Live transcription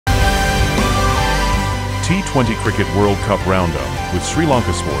T20 Cricket World Cup Roundup with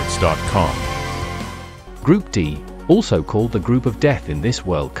SriLankaSports.com. Group D, also called the Group of Death in this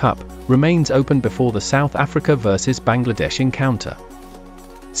World Cup, remains open before the South Africa vs Bangladesh encounter.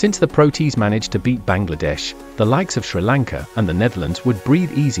 Since the Proteas managed to beat Bangladesh, the likes of Sri Lanka and the Netherlands would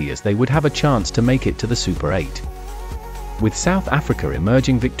breathe easy as they would have a chance to make it to the Super 8. With South Africa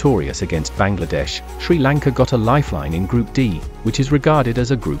emerging victorious against Bangladesh, Sri Lanka got a lifeline in Group D, which is regarded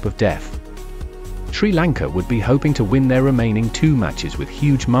as a group of death. Sri Lanka would be hoping to win their remaining 2 matches with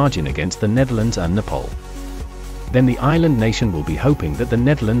huge margin against the Netherlands and Nepal. Then the island nation will be hoping that the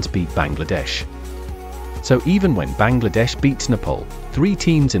Netherlands beat Bangladesh. So even when Bangladesh beats Nepal, 3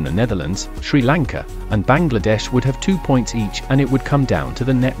 teams in the Netherlands, Sri Lanka, and Bangladesh would have 2 points each, and it would come down to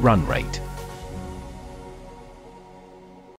the net run rate.